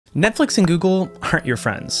Netflix and Google aren't your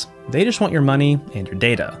friends. They just want your money and your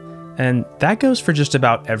data. And that goes for just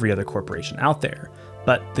about every other corporation out there.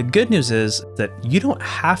 But the good news is that you don't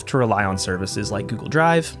have to rely on services like Google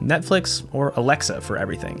Drive, Netflix, or Alexa for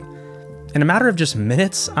everything. In a matter of just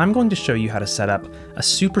minutes, I'm going to show you how to set up a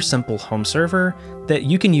super simple home server that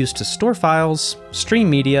you can use to store files, stream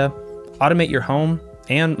media, automate your home,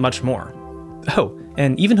 and much more. Oh,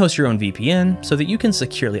 and even host your own VPN so that you can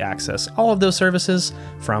securely access all of those services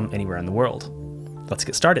from anywhere in the world. Let's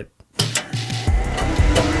get started.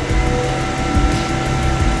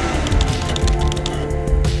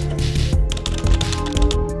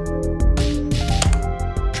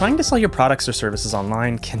 Trying to sell your products or services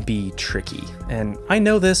online can be tricky, and I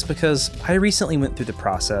know this because I recently went through the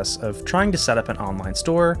process of trying to set up an online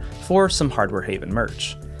store for some Hardware Haven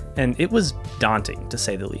merch, and it was daunting to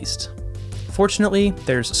say the least. Fortunately,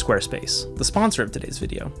 there's Squarespace, the sponsor of today's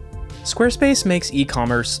video. Squarespace makes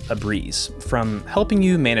e-commerce a breeze, from helping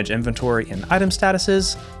you manage inventory and item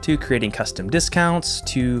statuses, to creating custom discounts,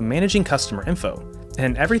 to managing customer info,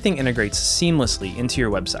 and everything integrates seamlessly into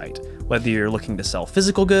your website, whether you're looking to sell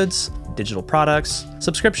physical goods, digital products,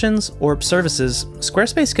 subscriptions, or services.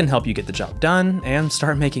 Squarespace can help you get the job done and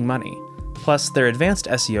start making money. Plus, their advanced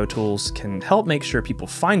SEO tools can help make sure people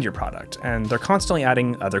find your product, and they're constantly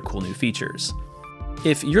adding other cool new features.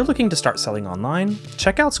 If you're looking to start selling online,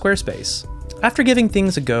 check out Squarespace. After giving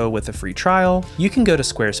things a go with a free trial, you can go to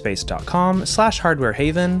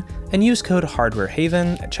squarespace.com/hardwarehaven and use code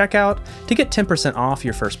hardwarehaven at checkout to get 10% off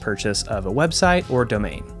your first purchase of a website or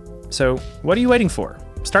domain. So what are you waiting for?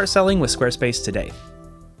 Start selling with Squarespace today.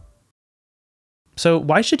 So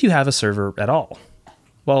why should you have a server at all?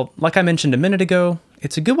 Well, like I mentioned a minute ago,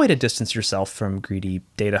 it's a good way to distance yourself from greedy,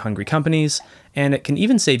 data-hungry companies, and it can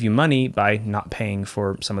even save you money by not paying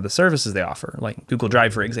for some of the services they offer, like Google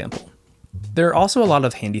Drive, for example. There are also a lot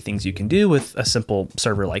of handy things you can do with a simple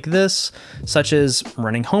server like this, such as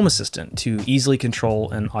running Home Assistant to easily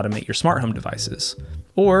control and automate your smart home devices,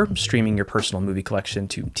 or streaming your personal movie collection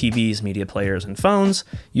to TVs, media players, and phones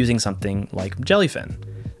using something like Jellyfin.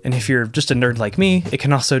 And if you're just a nerd like me, it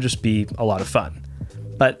can also just be a lot of fun.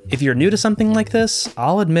 But if you're new to something like this,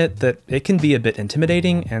 I'll admit that it can be a bit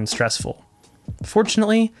intimidating and stressful.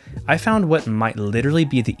 Fortunately, I found what might literally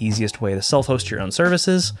be the easiest way to self-host your own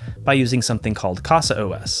services by using something called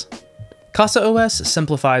CasaOS. CasaOS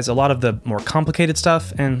simplifies a lot of the more complicated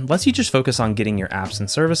stuff and lets you just focus on getting your apps and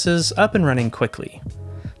services up and running quickly.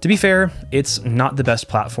 To be fair, it's not the best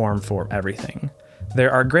platform for everything.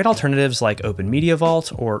 There are great alternatives like Open Media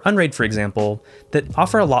Vault or Unraid, for example, that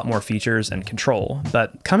offer a lot more features and control,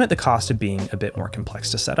 but come at the cost of being a bit more complex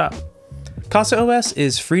to set up. CasaOS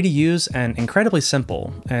is free to use and incredibly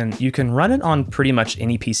simple, and you can run it on pretty much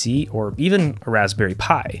any PC or even a Raspberry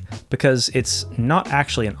Pi, because it's not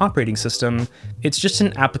actually an operating system, it's just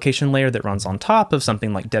an application layer that runs on top of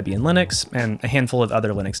something like Debian Linux and a handful of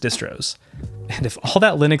other Linux distros. And if all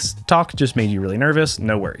that Linux talk just made you really nervous,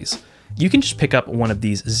 no worries. You can just pick up one of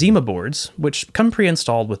these ZimaBoards, which come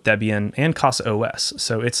pre-installed with Debian and CasaOS,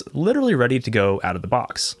 so it's literally ready to go out of the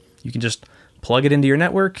box. You can just plug it into your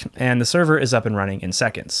network, and the server is up and running in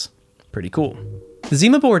seconds. Pretty cool. The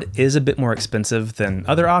ZimaBoard is a bit more expensive than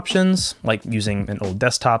other options, like using an old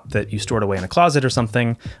desktop that you stored away in a closet or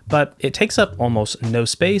something, but it takes up almost no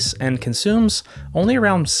space and consumes only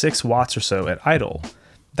around 6 watts or so at idle.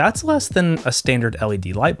 That's less than a standard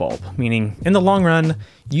LED light bulb, meaning in the long run,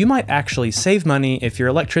 you might actually save money if your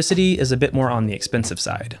electricity is a bit more on the expensive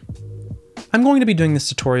side. I'm going to be doing this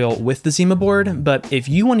tutorial with the ZimaBoard, but if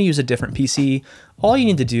you want to use a different PC, all you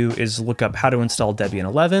need to do is look up how to install Debian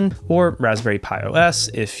 11 or Raspberry Pi OS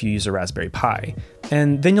if you use a Raspberry Pi,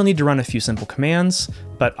 and then you'll need to run a few simple commands,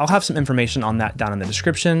 but I'll have some information on that down in the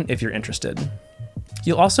description if you're interested.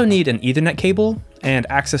 You'll also need an Ethernet cable and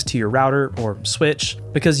access to your router or switch,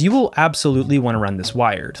 because you will absolutely want to run this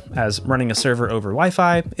wired, as running a server over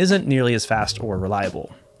Wi-Fi isn't nearly as fast or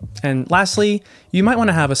reliable. And lastly, you might want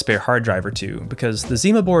to have a spare hard drive or two, because the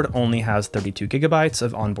ZimaBoard only has 32 gigabytes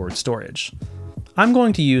of onboard storage. I'm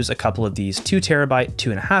going to use a couple of these 2 terabyte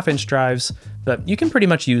 2.5-inch drives, but you can pretty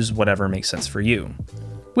much use whatever makes sense for you.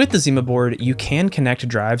 With the ZimaBoard, you can connect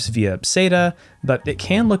drives via SATA, but it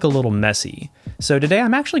can look a little messy. So today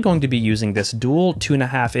I'm actually going to be using this dual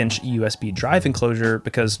 2.5-inch USB drive enclosure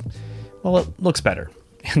because, well, it looks better,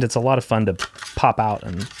 and it's a lot of fun to pop out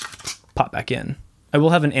and pop back in. I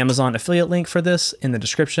will have an Amazon affiliate link for this in the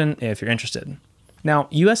description if you're interested. Now,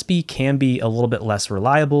 USB can be a little bit less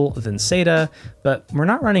reliable than SATA, but we're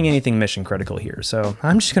not running anything mission critical here, so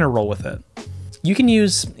I'm just gonna roll with it. You can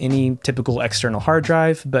use any typical external hard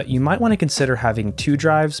drive, but you might want to consider having 2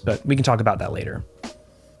 drives, but we can talk about that later.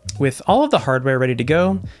 With all of the hardware ready to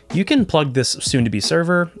go, you can plug this soon-to-be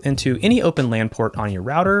server into any open LAN port on your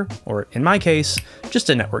router, or in my case, just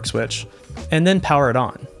a network switch, and then power it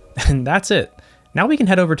on. And that's it. Now we can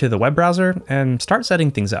head over to the web browser and start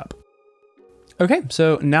setting things up. Okay,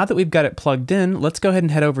 so now that we've got it plugged in, let's go ahead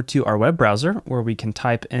and head over to our web browser where we can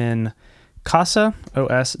type in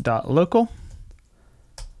CasaOS.local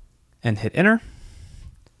and hit enter.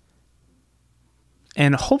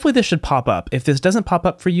 And hopefully this should pop up. If this doesn't pop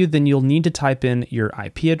up for you, then you'll need to type in your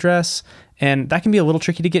IP address, and that can be a little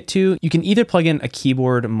tricky to get to. You can either plug in a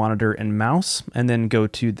keyboard, monitor, and mouse, and then go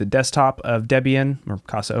to the desktop of Debian, or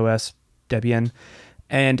CasaOS Debian,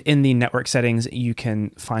 and in the network settings, you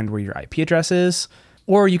can find where your IP address is.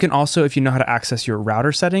 Or you can also, if you know how to access your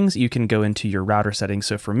router settings, you can go into your router settings.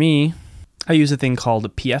 So for me, I use a thing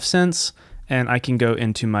called pfSense, and I can go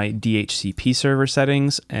into my DHCP server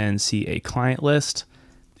settings and see a client list.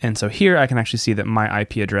 And so here I can actually see that my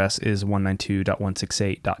IP address is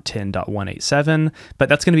 192.168.10.187, but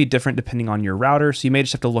that's going to be different depending on your router. So you may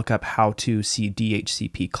just have to look up how to see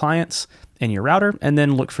DHCP clients in your router and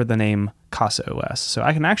then look for the name CasaOS. So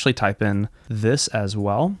I can actually type in this as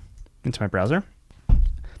well into my browser.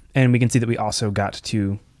 And we can see that we also got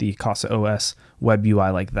to the CasaOS web UI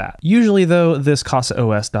like that. Usually though, this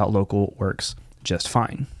CasaOS.local works just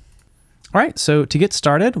fine. All right, so to get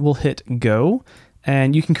started, we'll hit go,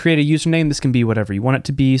 and you can create a username. This can be whatever you want it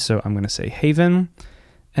to be. So I'm gonna say Haven,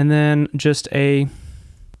 and then just a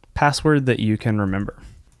password that you can remember.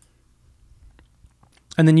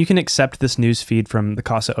 And then you can accept this news feed from the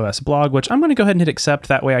CasaOS blog, which I'm going to go ahead and hit accept.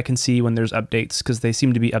 That way I can see when there's updates, because they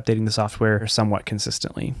seem to be updating the software somewhat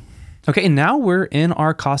consistently. Okay, and now we're in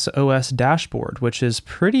our CasaOS dashboard, which is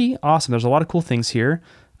pretty awesome. There's a lot of cool things here.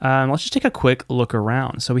 Let's just take a quick look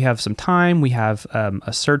around. So we have some time, we have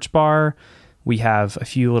a search bar, we have a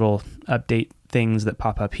few little update things that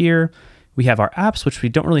pop up here. We have our apps, which we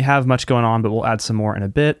don't really have much going on, but we'll add some more in a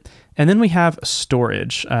bit. And then we have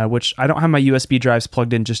storage, which I don't have my USB drives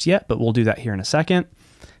plugged in just yet, but we'll do that here in a second.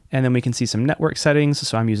 And then we can see some network settings.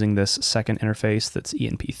 So I'm using this second interface that's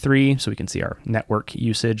ENP3, so we can see our network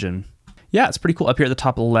usage. And yeah, it's pretty cool. Up here at the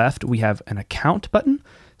top left, we have an account button.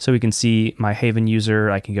 So we can see my Haven user.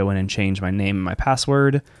 I can go in and change my name and my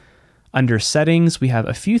password. Under settings, we have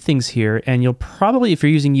a few things here, and you'll probably, if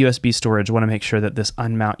you're using USB storage, want to make sure that this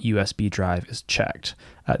unmount USB drive is checked.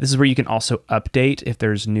 This is where you can also update if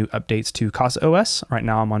there's new updates to CasaOS. Right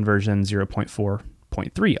now I'm on version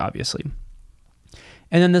 0.4.3, obviously.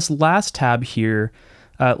 And then this last tab here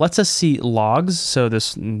lets us see logs. So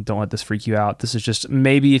this, don't let this freak you out. This is just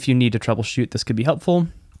maybe if you need to troubleshoot, this could be helpful.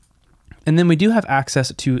 And then we do have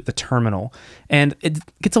access to the terminal, and it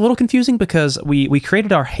gets a little confusing because we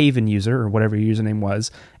created our Haven user, or whatever your username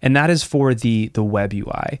was, and that is for the web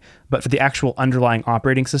UI. But for the actual underlying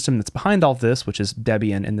operating system that's behind all this, which is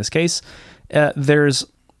Debian in this case, there's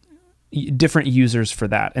different users for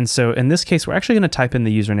that. And so in this case, we're actually going to type in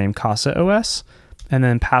the username CasaOS, and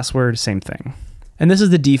then password, same thing. And this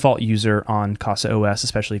is the default user on CasaOS,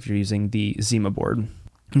 especially if you're using the ZimaBoard.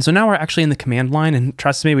 And so now we're actually in the command line, and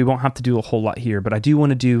trust me, we won't have to do a whole lot here, but I do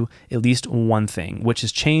want to do at least one thing, which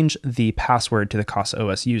is change the password to the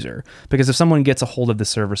CasaOS user. Because if someone gets a hold of the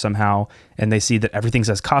server somehow and they see that everything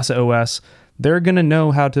says CasaOS, they're going to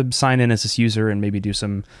know how to sign in as this user and maybe do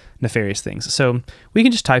some nefarious things. So we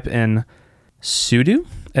can just type in sudo,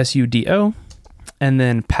 S-U-D-O, and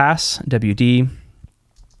then pass, W-D,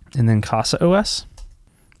 and then CasaOS.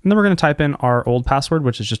 And then we're going to type in our old password,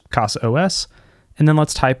 which is just CasaOS. And then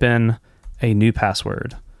let's type in a new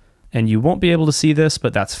password. And you won't be able to see this,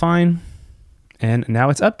 but that's fine. And now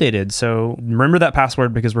it's updated. So remember that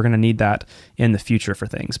password because we're going to need that in the future for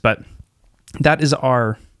things. But that is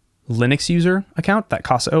our Linux user account, that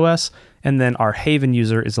CasaOS. And then our Haven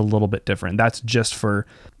user is a little bit different. That's just for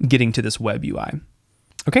getting to this web UI.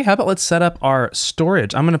 Okay, how about let's set up our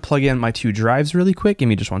storage. I'm going to plug in my 2 drives really quick. Give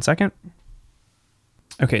me just 1 second.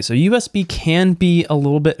 Okay, so USB can be a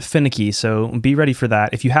little bit finicky, so be ready for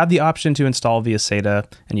that. If you have the option to install via SATA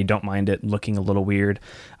and you don't mind it looking a little weird,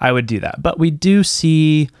 I would do that. But we do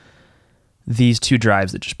see these 2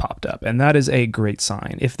 drives that just popped up, and that is a great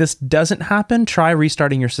sign. If this doesn't happen, try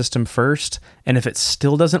restarting your system first, and if it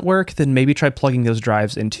still doesn't work, then maybe try plugging those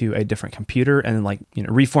drives into a different computer and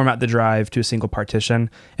reformat the drive to a single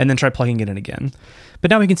partition, and then try plugging it in again.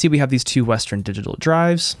 But now we can see we have these 2 Western Digital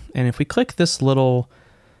drives, and if we click this little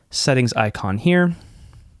settings icon here,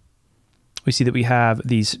 we see that we have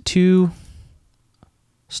these 2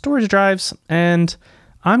 storage drives, and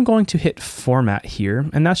I'm going to hit format here,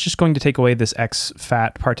 and that's just going to take away this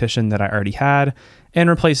exFAT partition that I already had and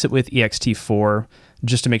replace it with ext4.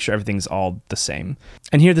 just to make sure everything's all the same.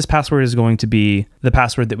 And here this password is going to be the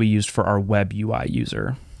password that we used for our web UI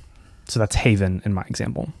user. So that's Haven in my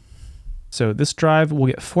example. So this drive will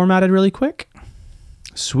get formatted really quick.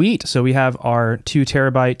 Sweet. So we have our 2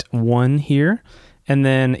 terabyte one here. And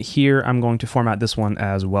then here I'm going to format this one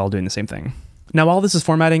as well, doing the same thing. Now, while this is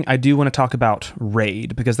formatting, I do want to talk about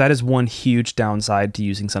RAID, because that is one huge downside to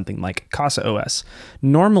using something like CasaOS.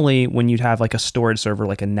 Normally, when you'd have like a storage server,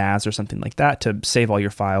 like a NAS or something like that, to save all your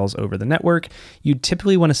files over the network, you'd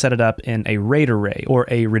typically want to set it up in a RAID array, or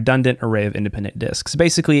a redundant array of independent disks.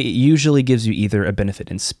 Basically, it usually gives you either a benefit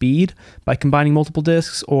in speed by combining multiple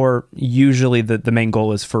disks, or usually the main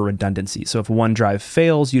goal is for redundancy. So if one drive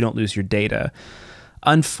fails, you don't lose your data.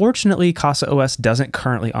 Unfortunately, CasaOS doesn't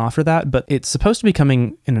currently offer that, but it's supposed to be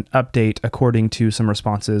coming in an update according to some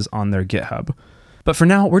responses on their GitHub. But for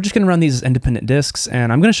now, we're just going to run these as independent disks,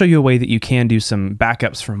 and I'm going to show you a way that you can do some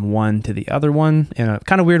backups from one to the other one in a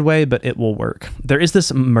kind of weird way, but it will work. There is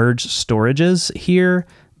this merge storages here,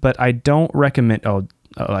 but I don't recommend... Oh,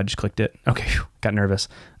 I just clicked it. Okay, got nervous.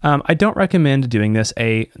 I don't recommend doing this.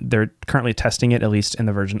 They're currently testing it, at least in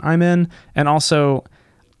the version I'm in, and also...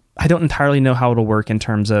 I don't entirely know how it'll work in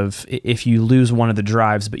terms of if you lose one of the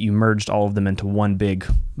drives, but you merged all of them into one big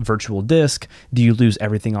virtual disk, do you lose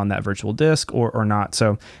everything on that virtual disk or not?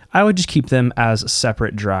 So I would just keep them as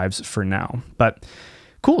separate drives for now. But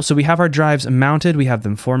cool, so we have our drives mounted, we have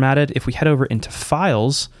them formatted. If we head over into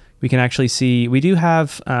files, we can actually see we do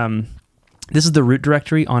have, this is the root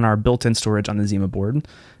directory on our built-in storage on the ZimaBoard.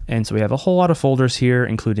 And so we have a whole lot of folders here,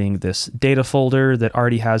 including this data folder that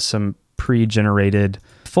already has some pre-generated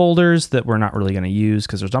folders that we're not really going to use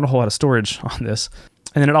because there's not a whole lot of storage on this.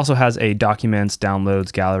 And then it also has a documents,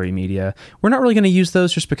 downloads, gallery, media. We're not really going to use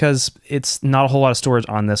those just because it's not a whole lot of storage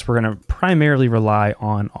on this. We're going to primarily rely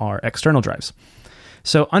on our external drives.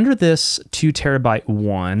 So under this 2 terabyte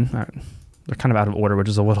one, they're kind of out of order, which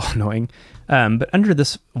is a little annoying. But under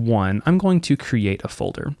this one, I'm going to create a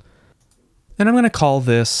folder. And I'm going to call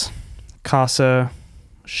this Casa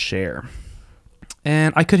Share.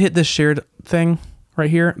 And I could hit this shared thing right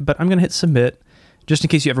here, but I'm going to hit submit just in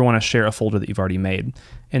case you ever want to share a folder that you've already made.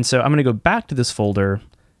 And so I'm going to go back to this folder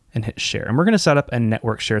and hit share. And we're going to set up a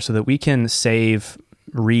network share so that we can save,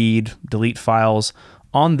 read, delete files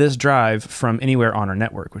on this drive from anywhere on our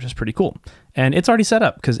network, which is pretty cool. And it's already set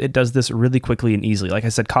up because it does this really quickly and easily. Like I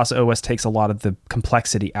said, CasaOS takes a lot of the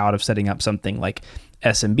complexity out of setting up something like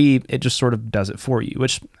SMB. It just sort of does it for you,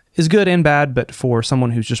 which is good and bad, but for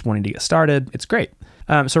someone who's just wanting to get started, it's great.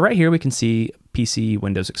 So right here, we can see PC,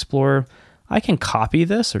 Windows Explorer. I can copy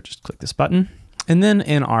this or just click this button. And then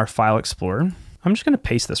in our File Explorer, I'm just going to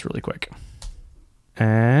paste this really quick.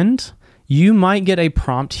 And you might get a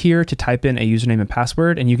prompt here to type in a username and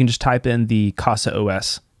password, and you can just type in the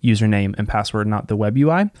CasaOS username and password, not the web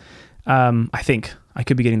UI. I think I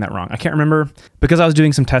could be getting that wrong. I can't remember. Because I was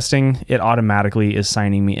doing some testing, it automatically is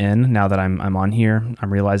signing me in now that I'm on here.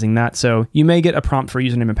 I'm realizing that. So you may get a prompt for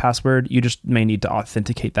username and password. You just may need to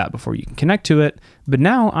authenticate that before you can connect to it. But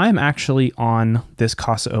now I'm actually on this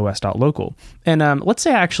CasaOS.local. And let's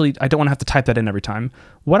say I don't want to have to type that in every time.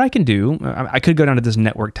 What I can do, I could go down to this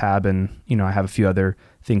network tab and I have a few other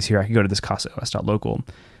things here. I could go to this CasaOS.local.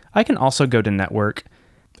 I can also go to network.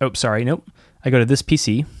 Oh, sorry, nope. I go to this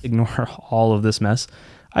PC, ignore all of this mess.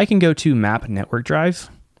 I can go to map network drive,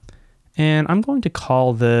 and I'm going to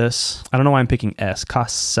call this, I don't know why I'm picking S,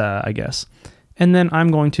 Casa, I guess. And then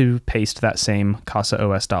I'm going to paste that same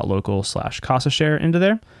CasaOS.local/CasaShare into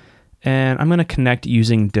there, and I'm going to connect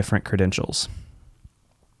using different credentials.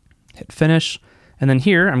 Hit finish, and then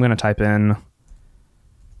here I'm going to type in,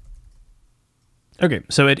 okay,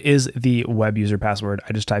 so it is the web user password.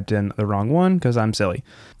 I just typed in the wrong one because I'm silly.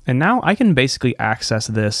 And now I can basically access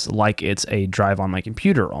this like it's a drive on my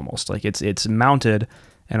computer almost. Like it's mounted,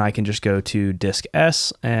 and I can just go to disk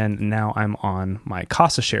S, and now I'm on my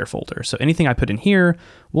CasaShare folder. So anything I put in here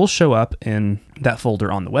will show up in that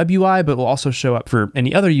folder on the web UI, but will also show up for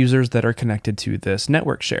any other users that are connected to this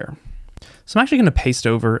network share. So I'm actually going to paste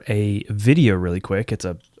over a video really quick. It's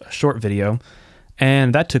a short video,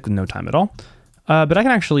 and that took no time at all. But I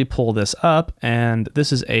can actually pull this up, and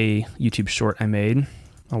this is a YouTube short I made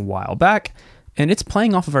a while back, and it's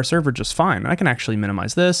playing off of our server just fine. I can actually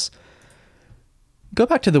minimize this, go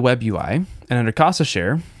back to the web UI, and under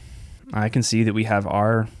CasaShare, I can see that we have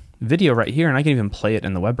our video right here, and I can even play it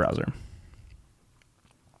in the web browser.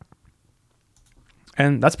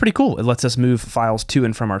 And that's pretty cool. It lets us move files to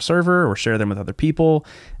and from our server or share them with other people.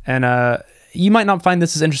 And you might not find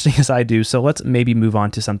this as interesting as I do, so let's maybe move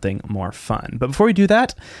on to something more fun. But before we do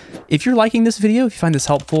that, if you're liking this video, if you find this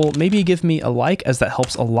helpful, maybe give me a like, as that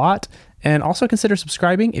helps a lot. And also consider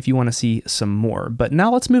subscribing if you want to see some more. But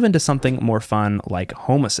now let's move into something more fun like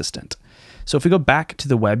Home Assistant. So if we go back to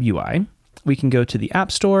the web UI, we can go to the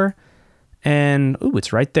App Store and, ooh,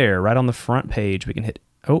 it's right there, right on the front page. We can hit,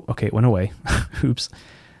 oh, okay, it went away. Oops.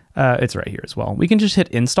 It's right here as well. We can just hit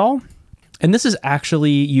install. And this is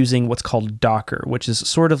actually using what's called Docker, which is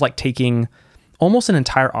sort of like taking almost an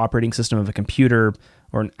entire operating system of a computer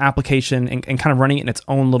or an application and kind of running it in its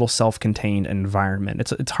own little self-contained environment.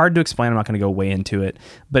 It's hard to explain. I'm not going to go way into it,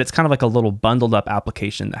 but it's kind of like a little bundled up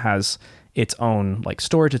application that has its own like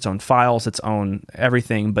storage, its own files, its own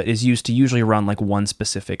everything, but is used to usually run like one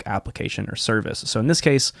specific application or service. So in this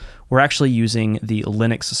case, we're actually using the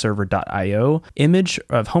linuxserver.io image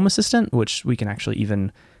of Home Assistant, which we can actually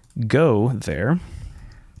even go there.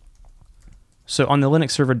 So on the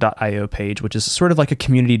linuxserver.io page, which is sort of like a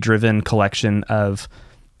community-driven collection of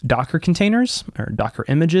Docker containers or Docker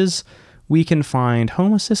images, we can find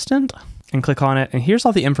Home Assistant and click on it. And here's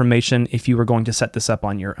all the information. If you were going to set this up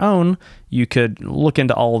on your own, you could look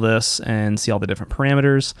into all of this and see all the different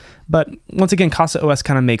parameters. But once again, CasaOS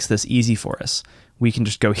kind of makes this easy for us. We can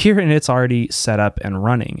just go here and it's already set up and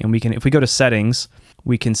running. And we can, if we go to settings,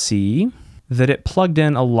 we can see that it plugged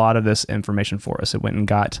in a lot of this information for us. It went and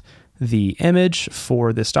got the image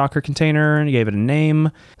for this Docker container and gave it a name,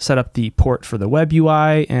 set up the port for the web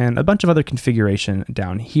UI, and a bunch of other configuration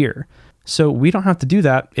down here. So we don't have to do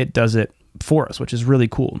that. It does it for us, which is really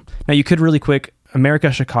cool. Now you could really quick,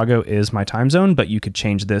 America, Chicago is my time zone, but you could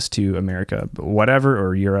change this to America, whatever,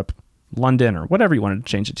 or Europe, London, or whatever you wanted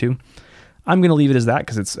to change it to. I'm going to leave it as that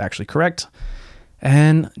because it's actually correct.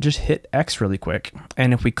 And just hit X really quick.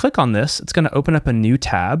 And if we click on this, it's going to open up a new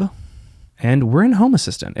tab. And we're in Home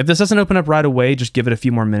Assistant. If this doesn't open up right away, just give it a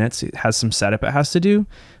few more minutes. It has some setup it has to do,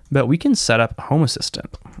 but we can set up Home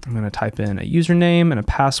Assistant. I'm gonna type in a username and a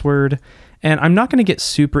password, and I'm not gonna get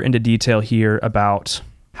super into detail here about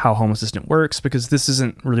how Home Assistant works because this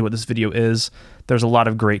isn't really what this video is. There's a lot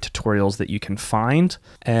of great tutorials that you can find.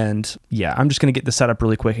 And yeah, I'm just gonna get this set up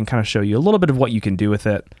really quick and kind of show you a little bit of what you can do with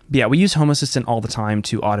it. But yeah, we use Home Assistant all the time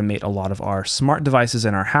to automate a lot of our smart devices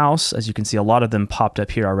in our house. As you can see, a lot of them popped up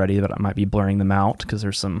here already, but I might be blurring them out because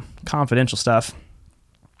there's some confidential stuff.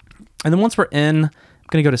 And then once we're in, I'm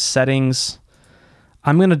gonna go to settings.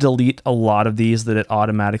 I'm gonna delete a lot of these that it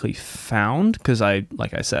automatically found because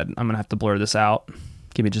like I said, I'm gonna have to blur this out.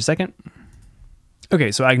 Give me just a second.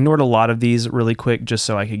 Okay, so I ignored a lot of these really quick just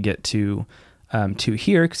so I could get to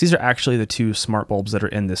here, because these are actually the two smart bulbs that are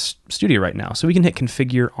in this studio right now. So we can hit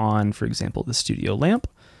configure on, for example, the studio lamp.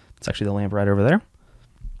 It's actually the lamp right over there.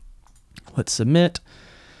 Let's submit.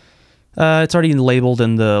 It's already labeled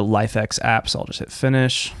in the LifeX app, so I'll just hit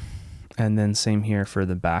finish. And then same here for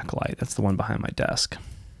the backlight. That's the one behind my desk.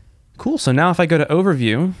 Cool, so now if I go to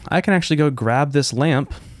overview, I can actually go grab this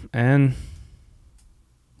lamp and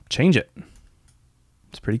change it.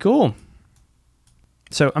 It's pretty cool.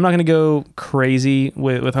 So I'm not going to go crazy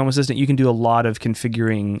with Home Assistant. You can do a lot of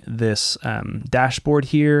configuring this dashboard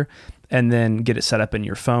here and then get it set up in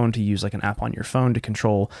your phone to use like an app on your phone to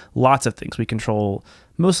control lots of things. We control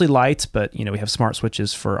mostly lights, but you know, we have smart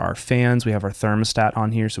switches for our fans. We have our thermostat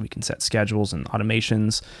on here so we can set schedules and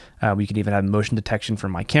automations. We can even have motion detection for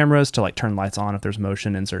my cameras to like turn lights on if there's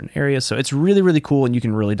motion in certain areas. So it's really, really cool and you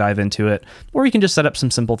can really dive into it. Or you can just set up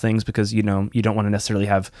some simple things because you know, you don't want to necessarily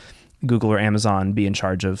have Google or Amazon be in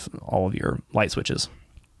charge of all of your light switches.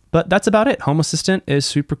 But that's about it. Home Assistant is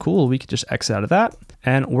super cool. We could just exit out of that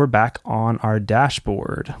and we're back on our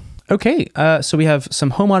dashboard. Okay, so we have some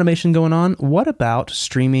home automation going on. What about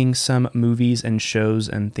streaming some movies and shows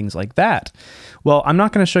and things like that? Well, I'm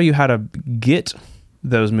not going to show you how to get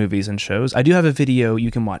those movies and shows. I do have a video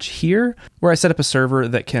you can watch here where I set up a server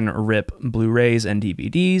that can rip Blu-rays and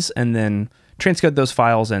DVDs and then transcode those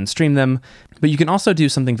files and stream them. But you can also do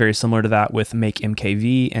something very similar to that with Make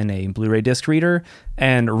MKV and a Blu-ray disc reader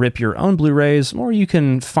and rip your own Blu-rays, or you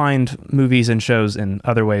can find movies and shows in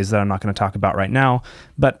other ways that I'm not going to talk about right now.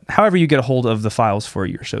 But however you get a hold of the files for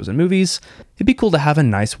your shows and movies, it'd be cool to have a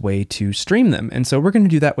nice way to stream them. And so we're going to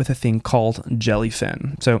do that with a thing called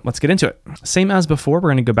Jellyfin. So let's get into it. Same as before,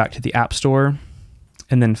 we're going to go back to the App Store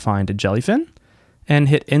and then find a Jellyfin and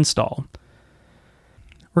hit install.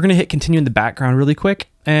 We're going to hit continue in the background really quick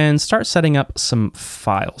and start setting up some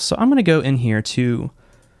files. So I'm going to go in here to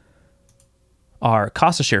our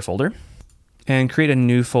CasaShare folder and create a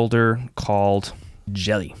new folder called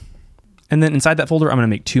Jelly. And then inside that folder, I'm going to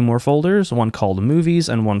make two more folders, one called movies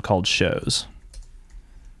and one called shows.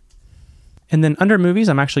 And then under movies,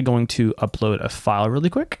 I'm actually going to upload a file really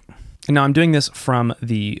quick. And now I'm doing this from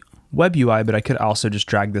the web UI, but I could also just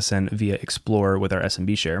drag this in via Explorer with our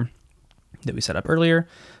SMB share that we set up earlier.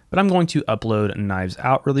 But I'm going to upload Knives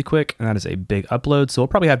Out really quick, and that is a big upload. So we'll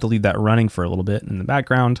probably have to leave that running for a little bit in the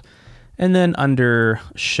background. And then under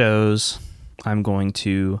shows, I'm going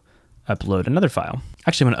to upload another file.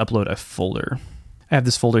 Actually, I'm going to upload a folder. I have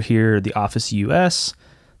this folder here, The Office US,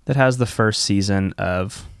 that has the first season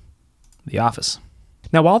of The Office.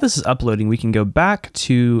 Now, while this is uploading, we can go back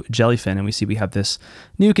to Jellyfin and we see we have this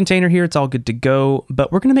new container here. It's all good to go,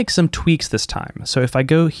 but we're going to make some tweaks this time. So if I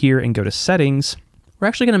go here and go to settings, we're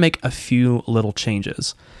actually going to make a few little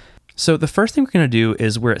changes. So the first thing we're going to do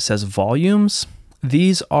is where it says volumes.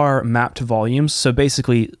 These are mapped volumes. So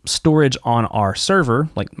basically storage on our server,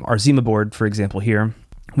 like our ZimaBoard, for example, here,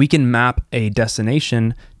 we can map a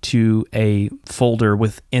destination to a folder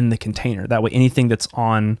within the container. That way, anything that's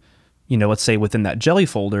on, let's say within that Jelly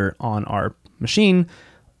folder on our machine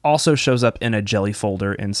also shows up in a Jelly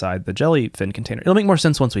folder inside the Jellyfin container. It'll make more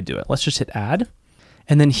sense once we do it. Let's just hit add.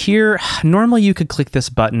 And then here, normally you could click this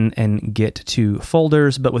button and get to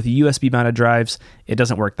folders, but with USB mounted drives, it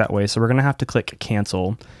doesn't work that way. So we're gonna have to click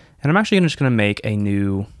cancel. And I'm actually just gonna make a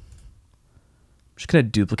new, I'm just gonna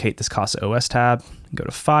duplicate this CasaOS tab, go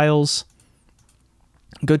to files,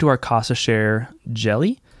 go to our Casa Share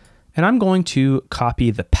Jelly, and I'm going to copy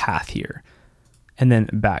the path here. And then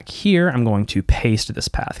back here, I'm going to paste this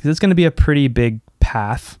path because it's gonna be a pretty big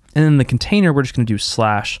path. And then the container, we're just gonna do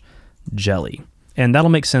 /jelly. And that'll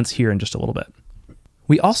make sense here in just a little bit.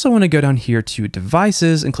 We also want to go down here to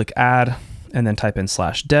devices and click add, and then type in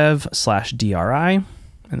 /dev/DRI, and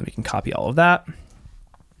then we can copy all of that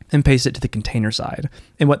and paste it to the container side.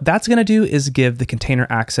 And what that's going to do is give the container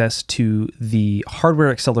access to the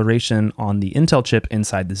hardware acceleration on the Intel chip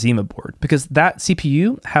inside the ZimaBoard, because that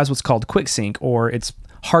CPU has what's called QuickSync, or it's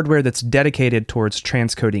hardware that's dedicated towards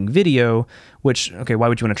transcoding video, which, okay, why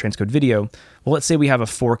would you want to transcode video? Well, let's say we have a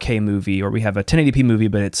 4K movie or we have a 1080p movie,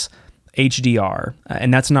 but it's HDR,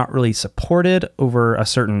 and that's not really supported over a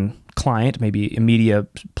certain client. Maybe a media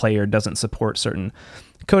player doesn't support certain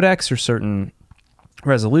codecs or certain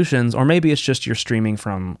resolutions, or maybe it's just you're streaming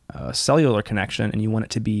from a cellular connection and you want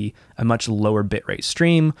it to be a much lower bitrate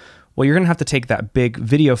stream. Well, you're going to have to take that big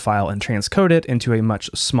video file and transcode it into a much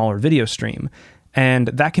smaller video stream. And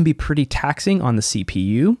that can be pretty taxing on the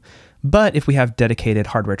CPU. But if we have dedicated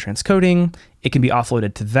hardware transcoding, it can be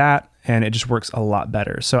offloaded to that, and it just works a lot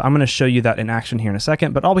better. So I'm going to show you that in action here in a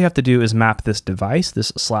second, but all we have to do is map this device,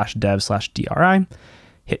 this /dev/DRI,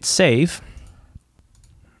 hit save.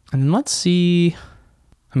 And then let's see,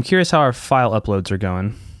 I'm curious how our file uploads are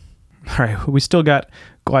going. All right, we still got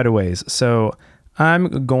quite a ways. So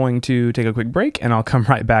I'm going to take a quick break and I'll come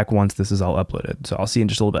right back once this is all uploaded. So I'll see you in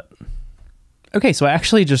just a little bit. Okay, so I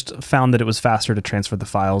actually just found that it was faster to transfer the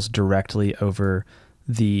files directly over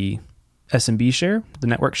the SMB share, the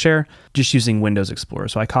network share, just using Windows Explorer.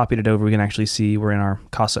 So I copied it over. We can actually see we're in our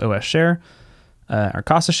CasaOS share, our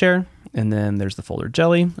Casa share, and then there's the folder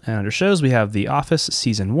Jelly. And under shows, we have The Office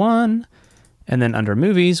Season 1, and then under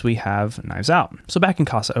movies, we have Knives Out. So back in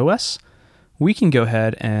CasaOS, we can go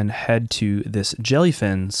ahead and head to this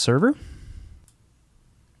Jellyfin server,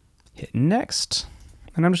 hit next.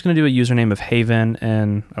 And I'm just going to do a username of Haven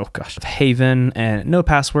and, Haven and no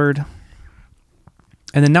password.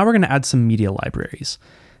 And then now we're going to add some media libraries.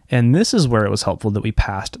 And this is where it was helpful that we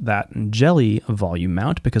passed that Jelly volume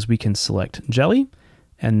mount, because we can select Jelly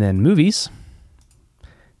and then movies.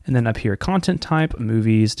 And then up here, content type,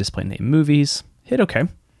 movies, display name movies, hit OK. And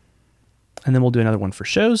then we'll do another one for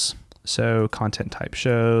shows. So content type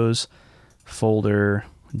shows, folder,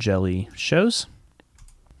 Jelly shows.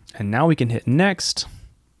 And now we can hit next.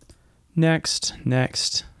 Next,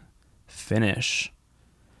 finish.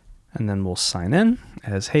 And then we'll sign in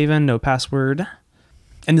as Haven, no password.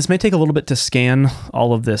 And this may take a little bit to scan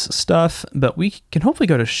all of this stuff, but we can hopefully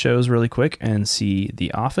go to shows really quick and see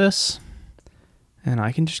The Office. And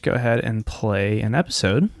I can just go ahead and play an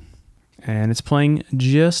episode, and it's playing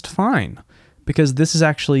just fine because this is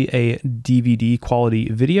actually a DVD quality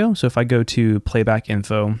video. So if I go to playback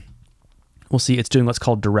info, we'll see it's doing what's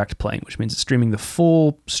called direct playing, which means it's streaming the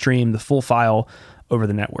full stream, the full file over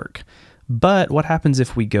the network. But what happens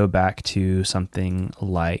if we go back to something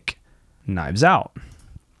like Knives Out,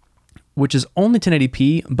 which is only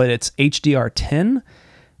 1080p, but it's HDR10,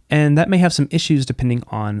 and that may have some issues depending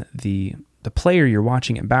on the player you're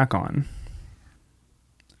watching it back on.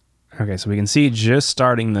 Okay, so we can see just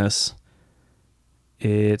starting this,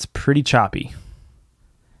 it's pretty choppy.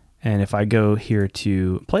 And if I go here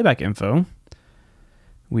to playback info,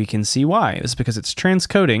 we can see why. It's because it's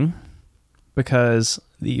transcoding because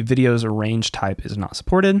the video's range type is not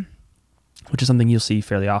supported, which is something you'll see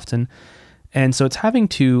fairly often. And so it's having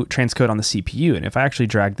to transcode on the CPU. And if I actually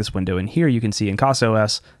drag this window in here, you can see in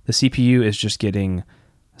CasaOS, the CPU is just getting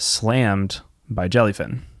slammed by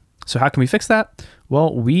Jellyfin. So how can we fix that?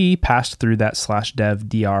 Well, we passed through that /dev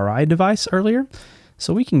DRI device earlier.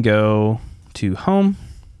 So we can go to home,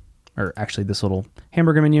 or actually this little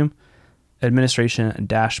hamburger menu, administration,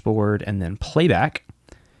 dashboard, and then playback.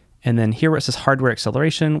 And then here where it says hardware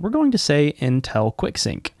acceleration, we're going to say Intel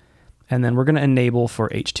QuickSync. And then we're going to enable for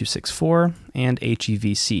H.264 and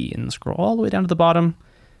HEVC, and scroll all the way down to the bottom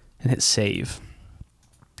and hit save.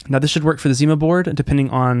 Now this should work for the ZimaBoard, depending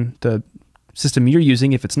on the system you're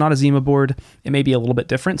using. If it's not a ZimaBoard, it may be a little bit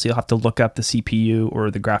different. So you'll have to look up the CPU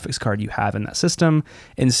or the graphics card you have in that system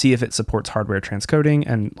and see if it supports hardware transcoding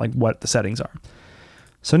and like what the settings are.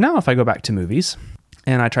 So now if I go back to movies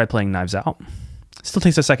and I try playing Knives Out, it still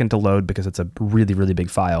takes a second to load because it's a really, really big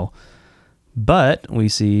file. But we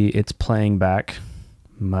see it's playing back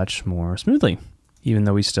much more smoothly, even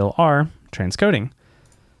though we still are transcoding.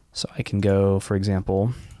 So I can go, for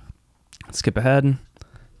example, skip ahead.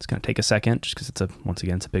 It's going to take a second just because once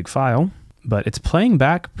again, it's a big file, but it's playing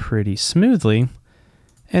back pretty smoothly.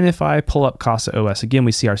 And if I pull up CasaOS again,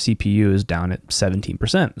 we see our CPU is down at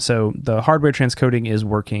 17%. So the hardware transcoding is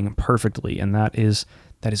working perfectly, and that is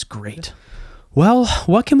great. Well,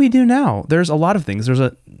 what can we do now? There's a lot of things. There's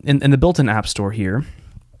in the built-in app store here,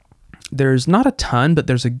 there's not a ton, but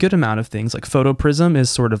there's a good amount of things. Like Photo Prism is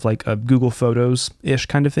sort of like a Google Photos-ish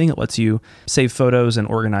kind of thing. It lets you save photos and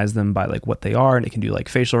organize them by like what they are, and it can do like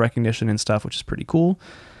facial recognition and stuff, which is pretty cool.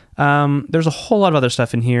 There's a whole lot of other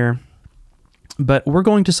stuff in here, but we're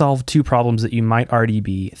going to solve two problems that you might already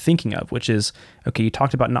be thinking of, which is, okay, you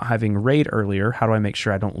talked about not having RAID earlier. How do I make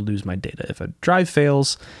sure I don't lose my data if a drive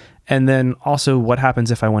fails? And then also, what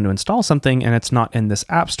happens if I want to install something and it's not in this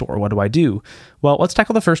app store? What do I do? Well, let's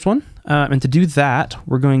tackle the first one. And to do that,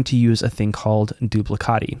 we're going to use a thing called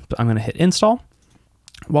Duplicati. But I'm going to hit install.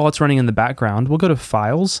 While it's running in the background, we'll go to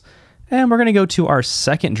Files, and we're going to go to our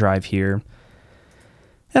second drive here.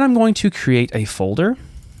 And I'm going to create a folder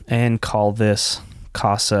and call this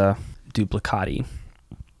Casa Duplicati.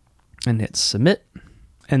 And hit Submit.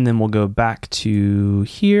 And then we'll go back to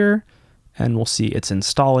here. And we'll see it's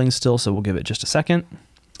installing still, so we'll give it just a second.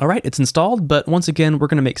 All right, it's installed, but once again, we're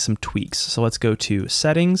gonna make some tweaks. So let's go to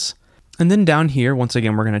Settings, and then down here, once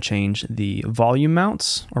again, we're gonna change the volume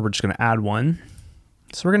mounts, or we're just gonna add one.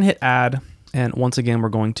 So we're gonna hit Add, and once again, we're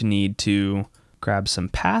going to need to grab some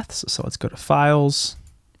paths. So let's go to Files,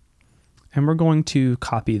 and we're going to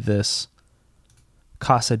copy this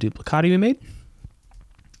Casa Duplicati we made,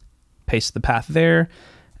 paste the path there,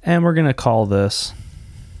 and we're gonna call this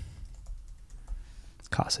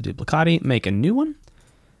Casa Duplicati, make a new one.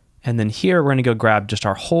 And then here, we're gonna go grab just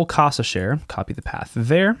our whole Casa share, copy the path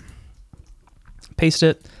there, paste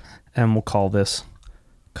it, and we'll call this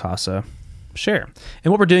Casa share.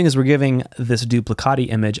 And what we're doing is we're giving this Duplicati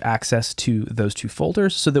image access to those two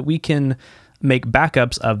folders so that we can make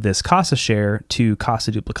backups of this Casa share to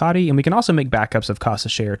Casa Duplicati, and we can also make backups of Casa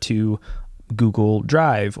share to Google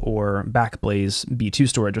Drive or Backblaze B2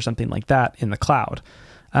 storage or something like that in the cloud.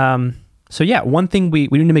 So yeah, one thing we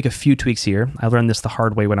need to make a few tweaks here. I learned this the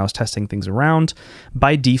hard way when I was testing things around.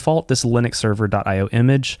 By default, this linuxserver.io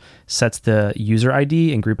image sets the user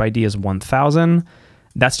ID and group ID as 1000.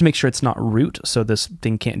 That's to make sure it's not root, so this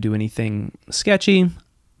thing can't do anything sketchy.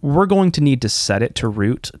 We're going to need to set it to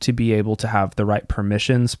root to be able to have the right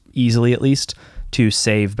permissions, easily at least, to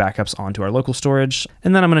save backups onto our local storage.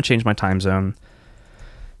 And then I'm gonna change my time zone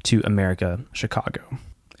to America, Chicago.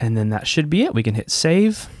 And then that should be it. We can hit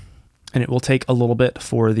save. And it will take a little bit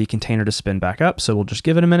for the container to spin back up, so we'll just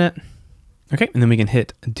give it a minute. Okay, and then we can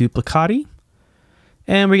hit Duplicati,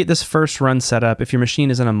 and we get this first run set up. If your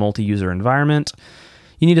machine is in a multi-user environment,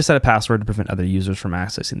 you need to set a password to prevent other users from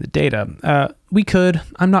accessing the data.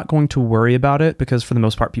 I'm not going to worry about it because for the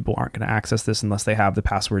most part, people aren't going to access this unless they have the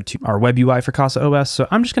password to our web UI for CasaOS. So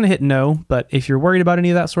I'm just going to hit no, but if you're worried about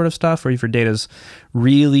any of that sort of stuff, or if your data's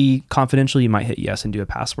really confidential, you might hit yes and do a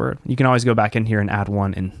password. You can always go back in here and add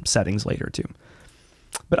one in settings later too.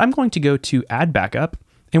 But I'm going to go to add backup,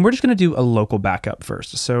 and we're just going to do a local backup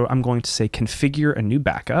first. So I'm going to say configure a new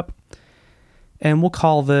backup, and we'll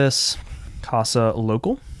call this Casa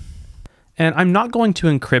local. And I'm not going to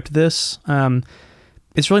encrypt this.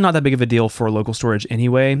 It's really not that big of a deal for local storage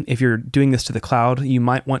anyway. If you're doing this to the cloud, you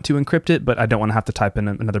might want to encrypt it, but I don't want to have to type in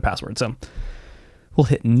another password. So we'll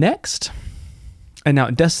hit next. And now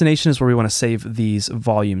destination is where we want to save these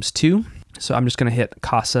volumes to. So I'm just going to hit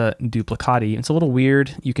Casa Duplicati. It's a little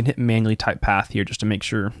weird. You can hit manually type path here just to make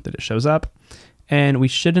sure that it shows up. And we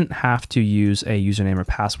shouldn't have to use a username or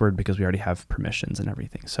password because we already have permissions and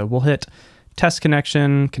everything. So we'll hit test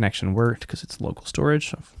connection worked because it's local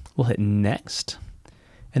storage. We'll hit next.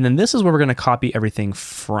 And then this is where we're going to copy everything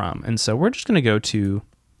from. And so we're just going to go to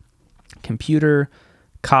computer,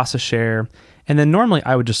 Casa Share. And then normally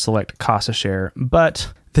I would just select Casa Share,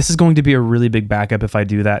 but this is going to be a really big backup if I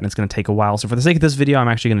do that, and it's going to take a while. So for the sake of this video, I'm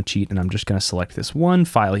actually going to cheat, and I'm just going to select this one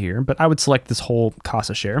file here, but I would select this whole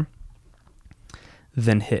Casa Share,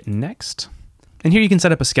 then hit next. And here you can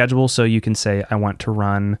set up a schedule. So you can say, I want to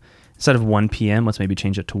run, instead of 1 p.m., let's maybe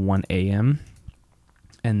change it to 1 a.m.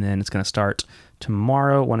 And then it's going to start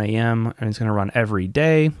tomorrow, 1 a.m., and it's going to run every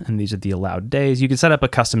day. And these are the allowed days. You can set up a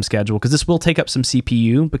custom schedule because this will take up some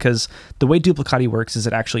CPU, because the way Duplicati works is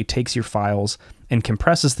it actually takes your files and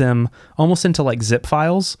compresses them almost into like zip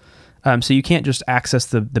files. So you can't just access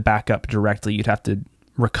the backup directly. You'd have to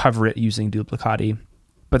recover it using Duplicati.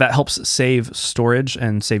 But that helps save storage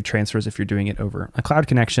and save transfers if you're doing it over a cloud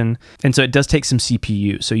connection. And so it does take some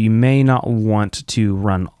CPU. So you may not want to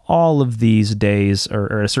run all of these days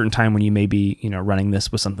or at a certain time when you may be, running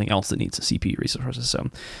this with something else that needs CPU resources. So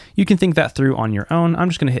you can think that through on your own. I'm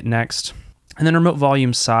just going to hit next. And then remote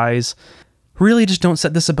volume size, really just don't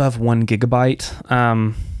set this above 1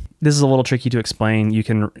 gigabyte. This is a little tricky to explain. You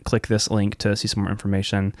can click this link to see some more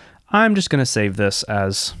information. I'm just going to save this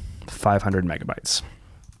as 500 megabytes.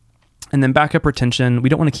 And then backup retention, we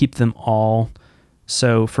don't want to keep them all.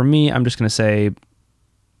 So for me, I'm just going to say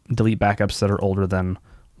delete backups that are older than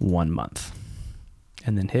 1 month.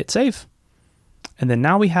 And then hit save. And then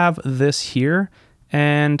now we have this here,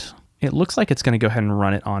 and it looks like it's going to go ahead and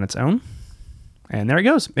run it on its own. And there it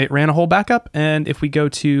goes. It ran a whole backup. And if we go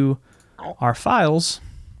to our files,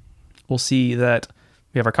 we'll see that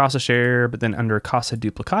we have our Casa Share, but then under Casa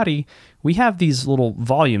Duplicati, we have these little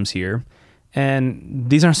volumes here. And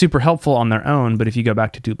these aren't super helpful on their own, but if you go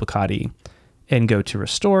back to Duplicati and go to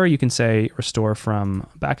restore, you can say restore from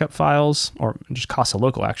backup files, or just Casa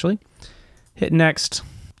local actually. Hit next.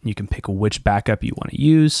 You can pick which backup you want to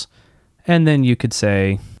use. And then you could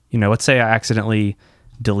say, let's say I accidentally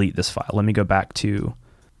delete this file. Let me go back to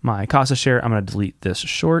my Casa Share. I'm going to delete this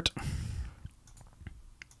short.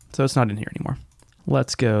 So it's not in here anymore.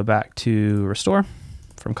 Let's go back to restore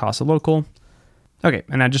from Casa local. Okay,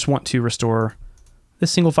 and I just want to restore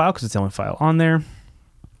this single file because it's the only file on there. And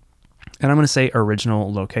I'm going to say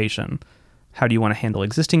original location. How do you want to handle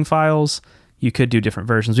existing files? You could do different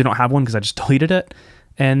versions. We don't have one because I just deleted it.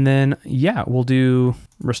 And then, yeah, we'll do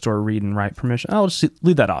restore read and write permission. I'll just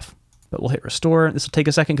leave that off, but we'll hit restore. This will take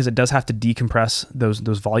a second because it does have to decompress those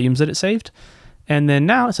volumes that it saved. And then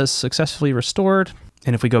now it says successfully restored.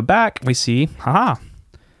 And if we go back, we see, haha,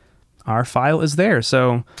 our file is there.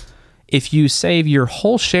 So if you save your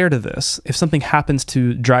whole share to this, if something happens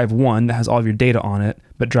to drive 1 that has all of your data on it,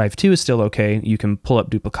 but drive 2 is still okay, you can pull up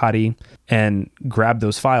Duplicati and grab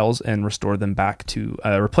those files and restore them back to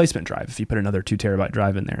a replacement drive if you put another 2 terabyte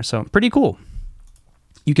drive in there. So pretty cool.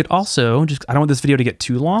 You could also, I don't want this video to get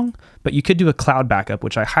too long, but you could do a cloud backup,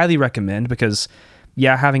 which I highly recommend because,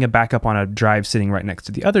 yeah, having a backup on a drive sitting right next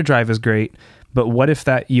to the other drive is great, but what if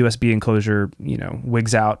that USB enclosure,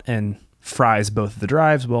 wigs out and fries both of the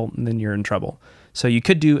drives? Well, then you're in trouble. So you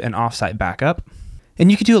could do an offsite backup, and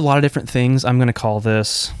you could do a lot of different things. I'm going to call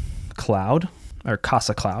this cloud or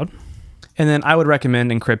Casa Cloud. And then I would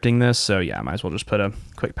recommend encrypting this. So yeah, I might as well just put a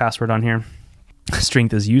quick password on here.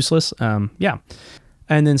 Strength is useless. Yeah.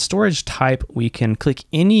 And then storage type, we can click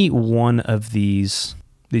any one of these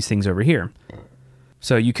things over here.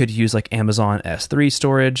 So you could use like Amazon S3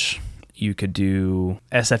 storage. You could do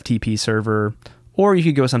SFTP server, or you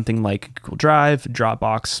could go something like Google Drive,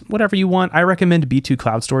 Dropbox, whatever you want. I recommend B2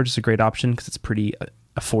 Cloud Storage is a great option because it's pretty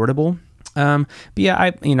affordable. But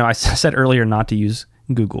yeah, I said earlier not to use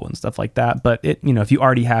Google and stuff like that. But if you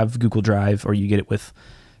already have Google Drive or you get it with,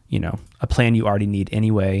 a plan you already need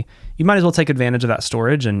anyway, you might as well take advantage of that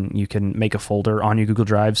storage, and you can make a folder on your Google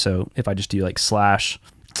Drive. So if I just do like /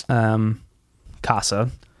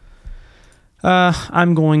 Casa,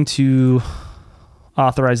 I'm going to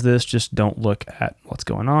authorize this. Just don't look at what's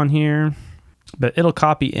going on here, but it'll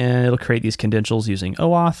copy in, it'll create these credentials using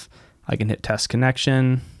OAuth. I can hit test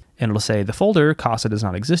connection and it'll say the folder Casa does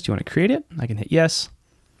not exist. You want to create it? I can hit yes.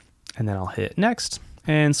 And then I'll hit next,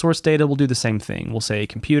 and source data will do the same thing. We'll say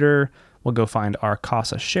computer, we'll go find our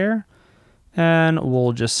Casa Share, and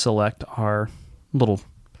we'll just select our little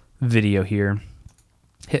video here.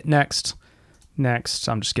 Hit next, next.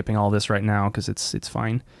 I'm just skipping all this right now because it's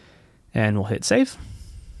fine. And we'll hit save.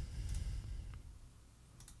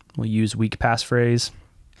 We'll use weak passphrase,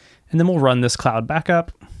 and then we'll run this cloud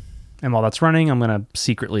backup. And while that's running, I'm gonna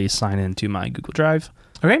secretly sign into my Google Drive.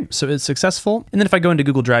 Okay, so it's successful. And then if I go into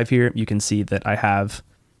Google Drive here, you can see that I have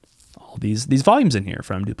all these volumes in here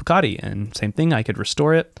from Duplicati, and same thing, I could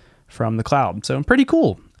restore it from the cloud. So pretty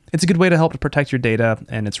cool. It's a good way to help to protect your data,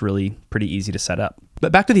 and it's really pretty easy to set up.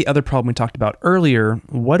 But back to the other problem we talked about earlier,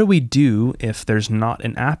 what do we do if there's not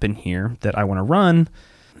an app in here that I wanna run?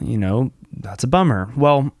 You know, that's a bummer.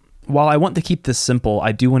 Well, while I want to keep this simple,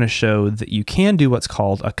 I do want to show that you can do what's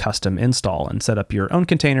called a custom install and set up your own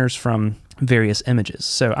containers from various images.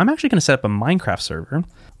 So I'm actually going to set up a Minecraft server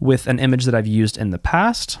with an image that I've used in the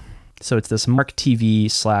past. So it's this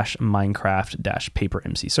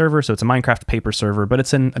marktv/minecraft-papermc server. So it's a Minecraft paper server, but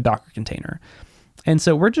it's in a Docker container. And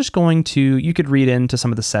so we're just going to, you could read into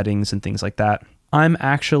some of the settings and things like that. I'm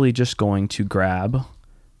actually just going to grab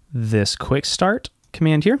this quick start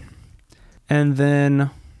command here, and then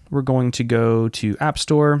we're going to go to App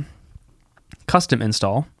Store, custom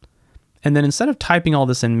install, and then instead of typing all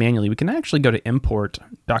this in manually, we can actually go to import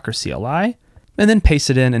Docker CLI and then paste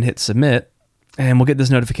it in and hit submit. And we'll get this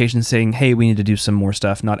notification saying, hey, we need to do some more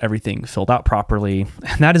stuff, not everything filled out properly.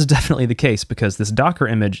 And that is definitely the case because this Docker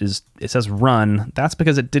image it says run. That's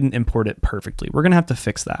because it didn't import it perfectly. We're gonna have to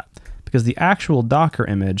fix that because the actual Docker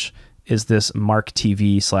image is this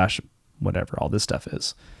marktv/whatever all this stuff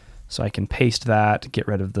is. So I can paste that, get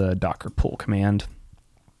rid of the Docker pull command.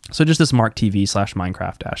 So just this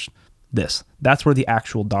marktv/minecraft- this. That's where the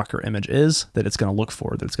actual Docker image is that it's gonna look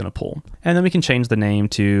for, that it's gonna pull. And then we can change the name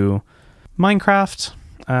to Minecraft.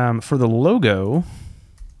 For the logo,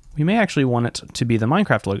 we may actually want it to be the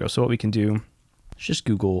Minecraft logo. So what we can do is just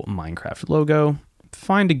Google Minecraft logo,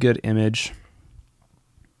 find a good image,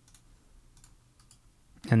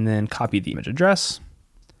 and then copy the image address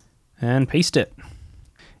and paste it.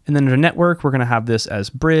 And then under network, we're gonna have this as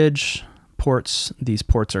bridge ports. These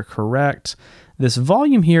ports are correct. This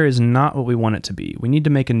volume here is not what we want it to be. We need to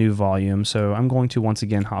make a new volume. So I'm going to once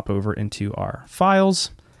again hop over into our files.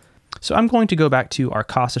 So I'm going to go back to our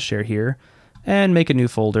Casa share here and make a new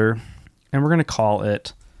folder. And we're gonna call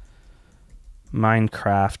it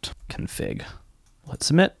Minecraft config. Let's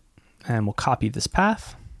submit, and we'll copy this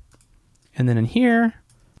path. And then in here,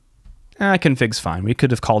 config's fine. We could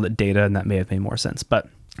have called it data and that may have made more sense, but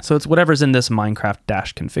so it's whatever's in this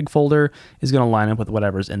Minecraft-config folder is going to line up with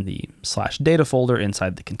whatever's in the /data folder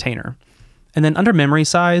inside the container. And then under memory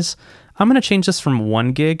size, I'm going to change this from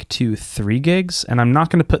 1 gig to 3 gigs, and I'm not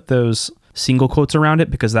going to put those single quotes around it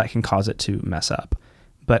because that can cause it to mess up.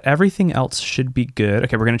 But everything else should be good.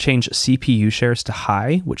 Okay, we're going to change CPU shares to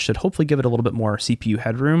high, which should hopefully give it a little bit more CPU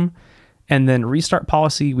headroom. And then restart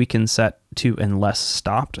policy we can set to unless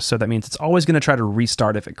stopped. So that means it's always going to try to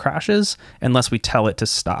restart if it crashes unless we tell it to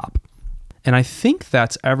stop. And I think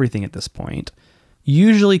that's everything at this point.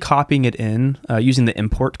 Usually copying it in using the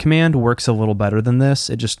import command works a little better than this.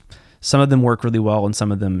 Some of them work really well and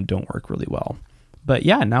some of them don't work really well. But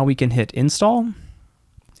yeah, now we can hit install.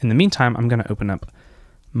 In the meantime, I'm going to open up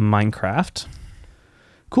Minecraft.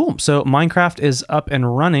 Cool, so Minecraft is up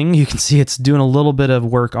and running. You can see it's doing a little bit of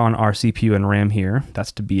work on our CPU and RAM here.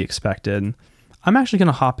 That's to be expected. I'm actually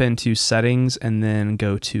gonna hop into settings and then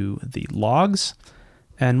go to the logs,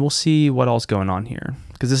 and we'll see what else going on here,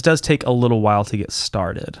 because this does take a little while to get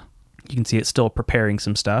started. You can see it's still preparing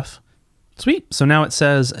some stuff. Sweet, so now it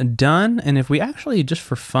says done, and if we actually, just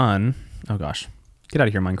for fun, oh gosh, get out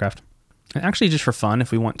of here, Minecraft. And actually just for fun,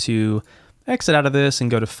 if we want to exit out of this and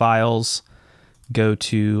go to files, go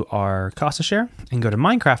to our Casa share and go to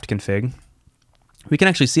Minecraft config, we can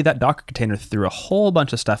actually see that Docker container through a whole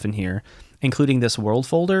bunch of stuff in here, including this world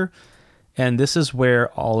folder. And this is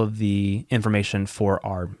where all of the information for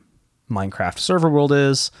our Minecraft server world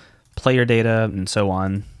is, player data, and so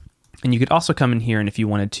on. And you could also come in here, and if you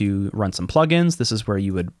wanted to run some plugins, this is where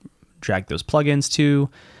you would drag those plugins to.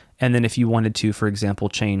 And then if you wanted to, for example,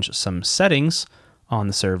 change some settings on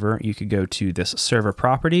the server, you could go to this server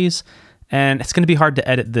properties. And it's going to be hard to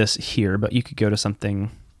edit this here, but you could go to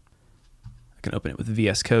something. I can open it with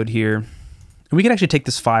VS Code here. And we can actually take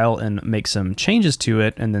this file and make some changes to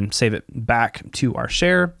it and then save it back to our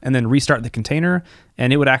share and then restart the container.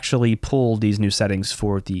 And it would actually pull these new settings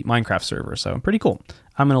for the Minecraft server. So pretty cool.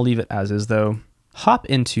 I'm going to leave it as is though. Hop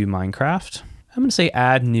into Minecraft. I'm going to say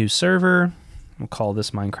add new server. We'll call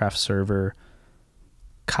this Minecraft server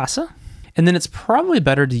Casa. And then it's probably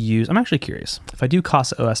better to use, I'm actually curious, if I do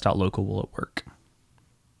CasaOS.local, will it work?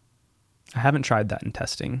 I haven't tried that in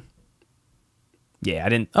testing. Yeah, I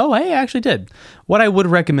didn't, oh, hey, I actually did. What I would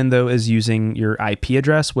recommend though is using your IP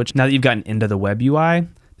address, which now that you've gotten into the web UI,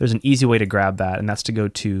 there's an easy way to grab that, and that's to go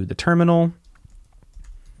to the terminal,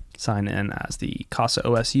 sign in as the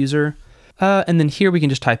CasaOS user. And then here we can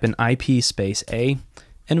just type in IP space A,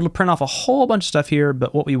 and it'll print off a whole bunch of stuff here,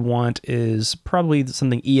 but what we want is probably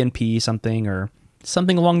something ENP something or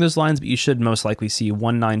something along those lines, but you should most likely see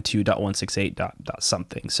 192.168.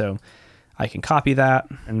 Something. So I can copy that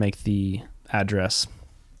and make the address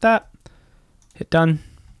that. Hit done.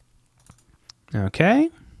 Okay.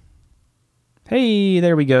 Hey,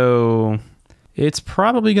 there we go. It's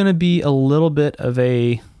probably going to be a little bit of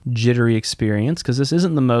a jittery experience because this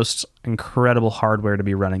isn't the most incredible hardware to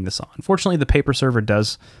be running this on. Fortunately, the paper server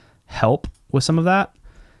does help with some of that.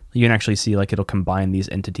 You can actually see like it'll combine these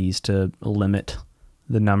entities to limit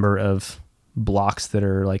the number of blocks that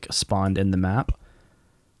are like spawned in the map.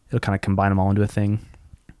 It'll kind of combine them all into a thing.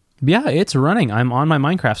 But yeah, it's running. I'm on my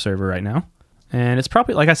Minecraft server right now. And it's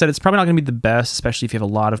probably, like I said, it's probably not going to be the best, especially if you have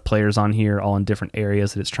a lot of players on here, all in different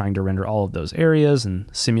areas that it's trying to render all of those areas and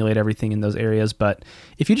simulate everything in those areas. But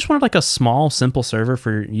if you just wanted like a small, simple server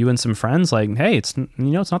for you and some friends, like, hey, it's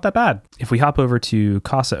not that bad. If we hop over to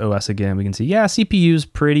CasaOS again, we can see, yeah, CPU's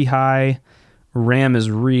pretty high. RAM is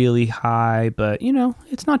really high, but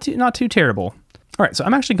it's not too terrible. All right, so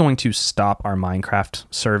I'm actually going to stop our Minecraft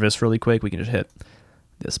service really quick. We can just hit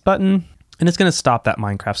this button. And it's going to stop that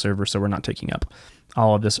Minecraft server so we're not taking up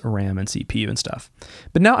all of this RAM and CPU and stuff.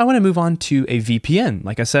 But now I want to move on to a VPN.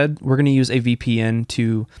 Like I said, we're going to use a VPN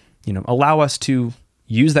to, allow us to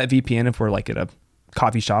use that VPN if we're like at a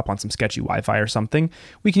coffee shop on some sketchy Wi-Fi or something.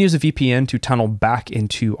 We can use a VPN to tunnel back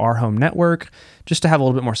into our home network just to have a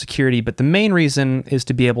little bit more security. But the main reason is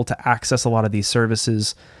to be able to access a lot of these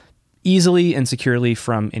services easily and securely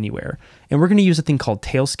from anywhere. And we're going to use a thing called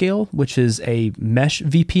TailScale, which is a mesh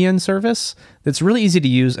VPN service that's really easy to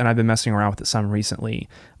use, and I've been messing around with it some recently.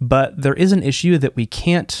 But there is an issue that we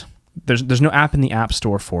can't, there's no app in the App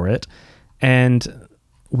Store for it, and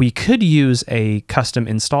we could use a custom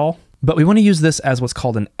install, but we want to use this as what's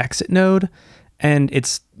called an exit node, and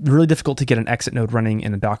it's really difficult to get an exit node running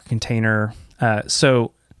in a Docker container.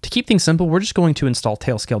 So to keep things simple, we're just going to install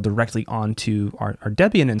TailScale directly onto our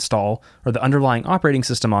Debian install or the underlying operating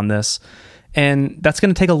system on this. And that's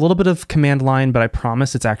going to take a little bit of command line, but I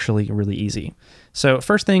promise it's actually really easy. So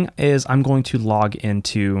first thing is I'm going to log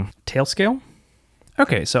into TailScale.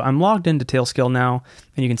 Okay, so I'm logged into TailScale now,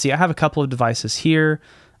 and you can see I have a couple of devices here.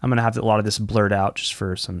 I'm going to have a lot of this blurred out just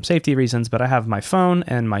for some safety reasons, but I have my phone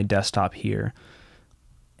and my desktop here.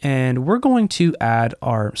 And we're going to add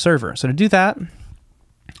our server. So to do that,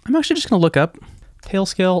 I'm actually just going to look up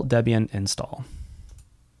TailScale Debian install.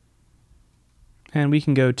 And we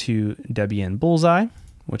can go to Debian Bullseye,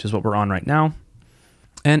 which is what we're on right now.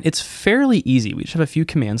 And it's fairly easy. We just have a few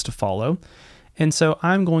commands to follow. And so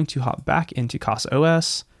I'm going to hop back into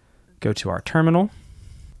CasaOS, go to our terminal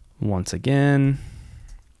once again.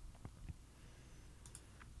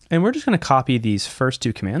 And we're just going to copy these first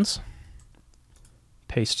two commands,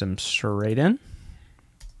 paste them straight in.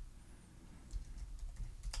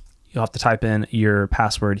 You'll have to type in your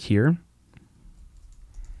password here.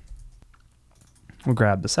 We'll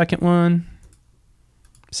grab the second one,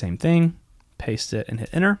 same thing, paste it and hit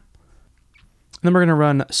enter. And then we're going to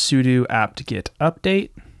run sudo apt-get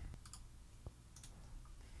update.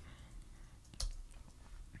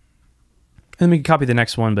 And then we can copy the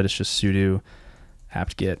next one, but it's just sudo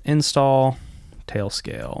apt-get install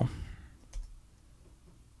TailScale.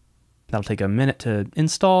 That'll take a minute to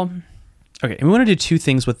install. Okay, and we want to do two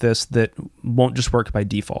things with this that won't just work by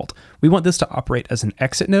default. We want this to operate as an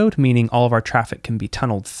exit node, meaning all of our traffic can be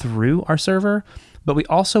tunneled through our server, but we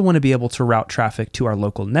also want to be able to route traffic to our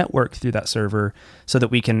local network through that server so that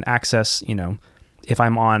we can access, if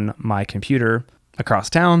I'm on my computer across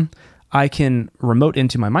town, I can remote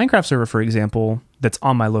into my Minecraft server, for example, that's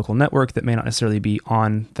on my local network that may not necessarily be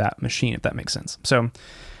on that machine, if that makes sense. So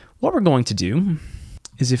what we're going to do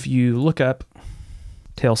is if you look up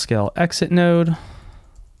TailScale exit node.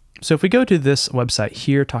 So if we go to this website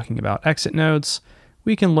here talking about exit nodes,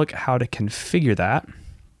 we can look how to configure that.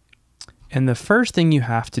 And the first thing you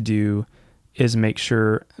have to do is make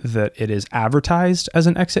sure that it is advertised as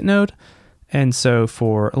an exit node. And so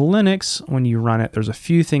for Linux, when you run it, there's a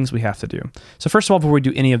few things we have to do. So first of all, before we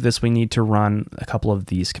do any of this, we need to run a couple of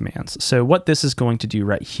these commands. So what this is going to do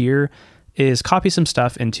right here is copy some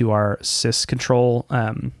stuff into our syscontrol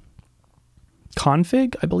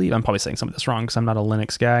config, I believe. I'm probably saying some of this wrong because I'm not a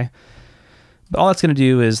Linux guy. But all that's going to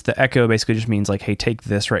do is the echo basically just means like, hey, take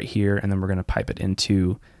this right here, and then we're going to pipe it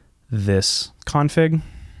into this config.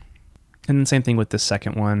 And then same thing with this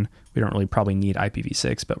second one. We don't really probably need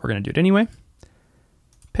IPv6, but we're going to do it anyway.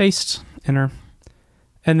 Paste, enter.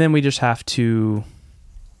 And then we just have to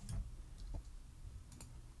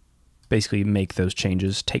basically make those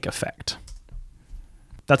changes take effect.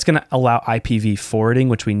 That's going to allow IPv forwarding,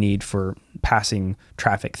 which we need for passing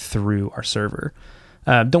traffic through our server.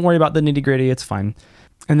 Don't worry about the nitty gritty, it's fine.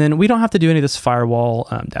 And then we don't have to do any of this firewall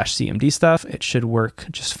 -cmd stuff. It should work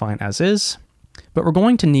just fine as is. But we're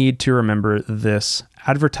going to need to remember this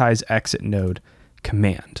advertise exit node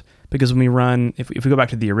command, because when we run, if we go back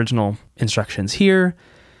to the original instructions here,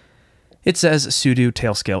 it says sudo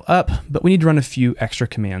TailScale up, but we need to run a few extra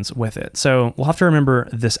commands with it. So we'll have to remember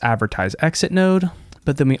this advertise exit node,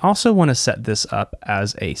 but then we also want to set this up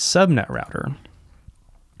as a subnet router.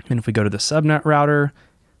 And if we go to the subnet router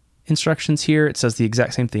instructions here, it says the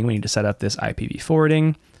exact same thing. We need to set up this IPv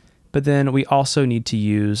forwarding, but then we also need to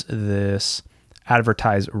use this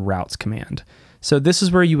advertise routes command. So this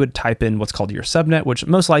is where you would type in what's called your subnet, which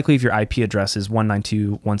most likely if your IP address is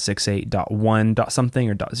 192.168.1.something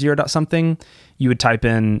or .0.something, you would type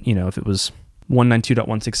in, you know, if it was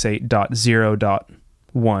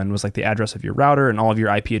 192.168.0.1 was like the address of your router and all of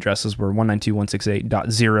your IP addresses were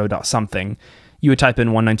 192.168.0.something, you would type in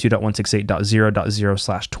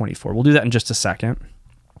 192.168.0.0/24. We'll do that in just a second.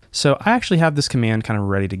 So I actually have this command kind of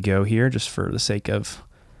ready to go here just for the sake of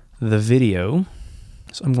the video.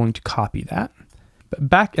 So I'm going to copy that. But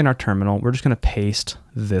back in our terminal, we're just going to paste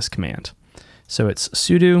this command. So it's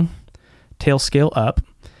sudo TailScale up,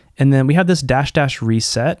 and then we have this --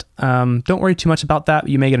 reset. Don't worry too much about that.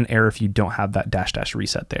 You may get an error if you don't have that --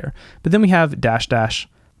 reset there. But then we have --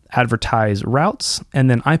 advertise routes, and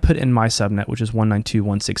then I put in my subnet, which is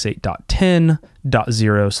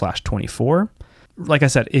 192.168.10.0/24. Like I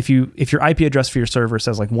said, if your IP address for your server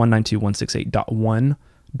says like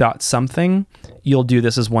 192.168.1.something, you'll do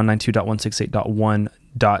this as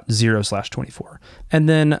 192.168.1.0/24. And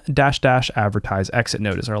then -- advertise exit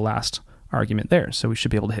node is our last argument there. So we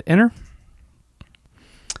should be able to hit enter.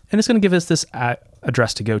 And it's going to give us this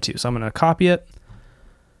address to go to. So I'm going to copy it.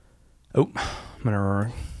 Oh, I'm going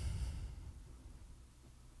to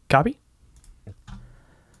copy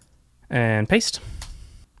and paste.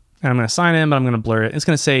 And I'm going to sign in, but I'm going to blur it. It's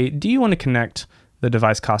going to say, do you want to connect the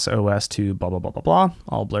device CasaOS to blah, blah, blah, blah, blah.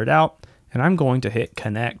 I'll blur it out, and I'm going to hit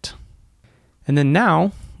connect. And then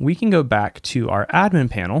now we can go back to our admin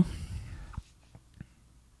panel,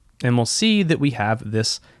 and we'll see that we have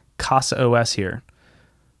this CasaOS here.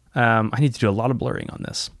 I need to do a lot of blurring on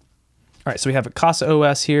this. All right, so we have a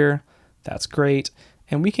CasaOS here. That's great.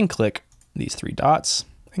 And we can click these 3 dots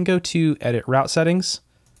and go to edit route settings.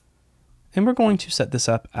 And we're going to set this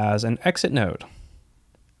up as an exit node.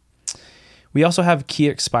 We also have key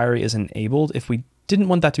expiry is enabled. If we didn't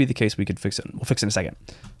want that to be the case, we could fix it. We'll fix it in a second.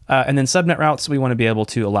 And then subnet routes, we want to be able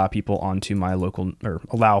to allow people onto my local, or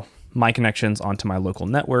allow my connections onto my local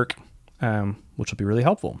network, which will be really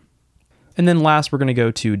helpful. And then last, we're going to go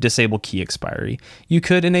to disable key expiry. You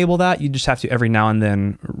could enable that. You just have to every now and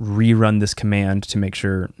then rerun this command to make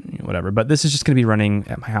sure, whatever. But this is just going to be running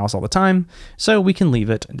at my house all the time, so we can leave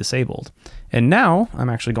it disabled. And now I'm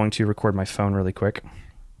actually going to record my phone really quick.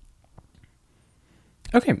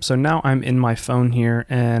 Okay, so now I'm in my phone here,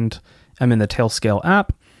 and I'm in the TailScale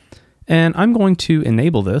app, and I'm going to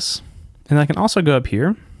enable this. And I can also go up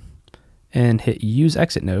here and hit Use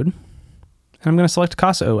Exit Node, and I'm going to select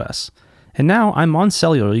CasaOS. And now I'm on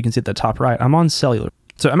cellular. You can see at the top right, I'm on cellular.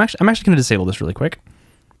 So I'm actually going to disable this really quick.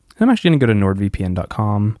 I'm actually going to go to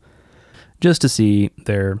nordvpn.com just to see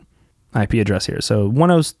their IP address here. So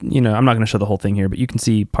 10, I'm not going to show the whole thing here, but you can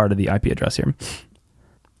see part of the IP address here.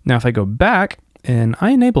 Now, if I go back and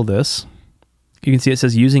I enable this, you can see it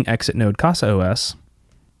says using exit node CasaOS.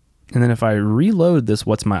 And then if I reload this,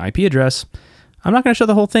 what's my IP address? I'm not going to show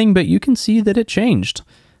the whole thing, but you can see that it changed.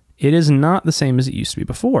 It is not the same as it used to be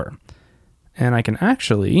before. And I can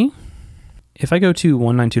actually, if I go to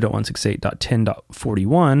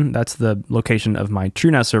 192.168.10.41, that's the location of my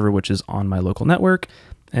TrueNAS server, which is on my local network.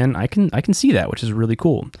 And I can see that, which is really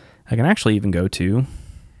cool. I can actually even go to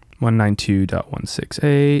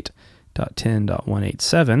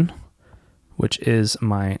 192.168.10.187, which is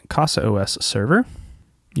my CasaOS server.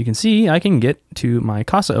 You can see I can get to my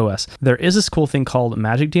CasaOS. There is this cool thing called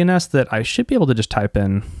Magic DNS that I should be able to just type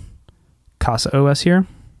in CasaOS here.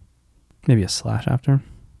 Maybe a slash after.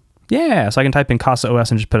 Yeah, so I can type in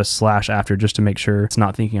CasaOS and just put a slash after just to make sure it's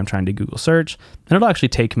not thinking I'm trying to Google search. And it'll actually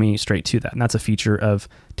take me straight to that. And that's a feature of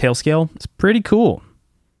TailScale. It's pretty cool.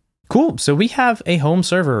 Cool, so we have a home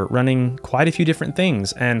server running quite a few different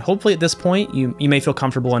things, and hopefully at this point you may feel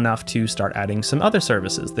comfortable enough to start adding some other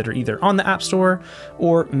services that are either on the App Store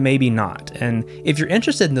or maybe not. And if you're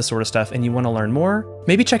interested in this sort of stuff and you want to learn more,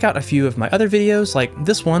 maybe check out a few of my other videos like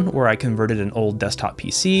this one where I converted an old desktop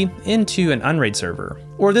PC into an Unraid server,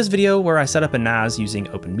 or this video where I set up a NAS using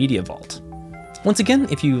Open Media Vault. Once again,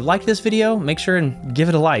 if you liked this video, make sure and give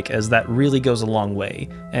it a like, as that really goes a long way,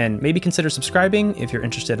 and maybe consider subscribing if you're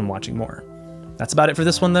interested in watching more. That's about it for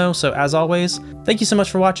this one though, so as always, thank you so much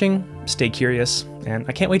for watching, stay curious, and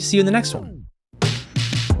I can't wait to see you in the next one.